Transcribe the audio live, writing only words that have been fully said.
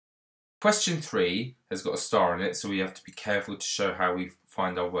Question 3 has got a star on it, so we have to be careful to show how we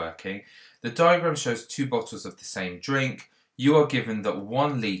find our working. The diagram shows 2 bottles of the same drink. You are given that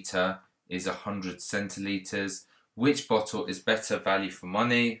 1 litre is 100 centilitres. Which bottle is better value for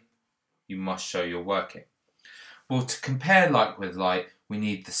money? You must show your working. Well, to compare like with like, we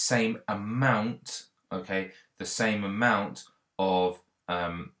need the same amount, okay, the same amount of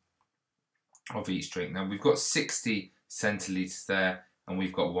each drink. Now we've got 60 centilitres there, and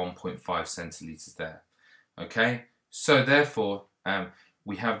we've got 1.5 centilitres there. Okay, so therefore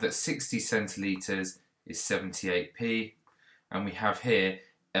we have that 60 centilitres is 78p, and we have here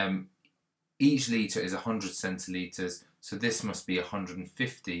each litre is 100 centilitres, so this must be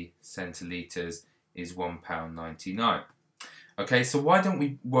 150 centilitres is £1.99. Okay, so why don't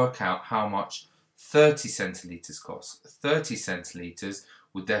we work out how much 30 centilitres costs? 30 centilitres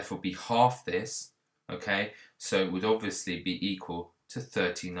would therefore be half this, okay, so it would obviously be equal to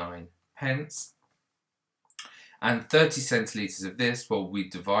 39 pence. And 30 centilitres of this, well, we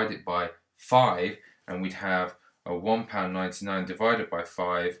divide it by 5, and we'd have a £1.99 divided by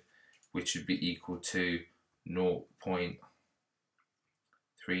 5, which would be equal to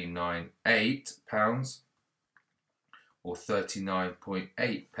 0.398 pounds, or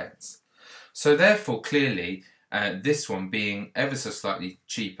 39.8 pence. So therefore, clearly, this one being ever so slightly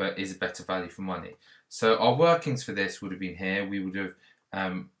cheaper is a better value for money. So our workings for this would have been here. We would have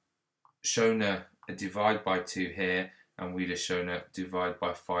shown a divide by 2 here, and we'd have shown a divide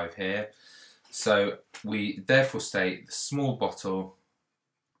by 5 here. So we therefore state the small bottle,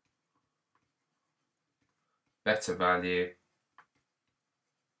 better value,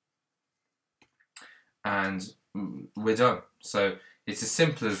 and we're done. So it's as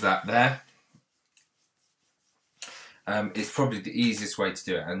simple as that there. It's probably the easiest way to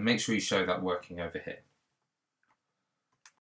do it, and make sure you show that working over here.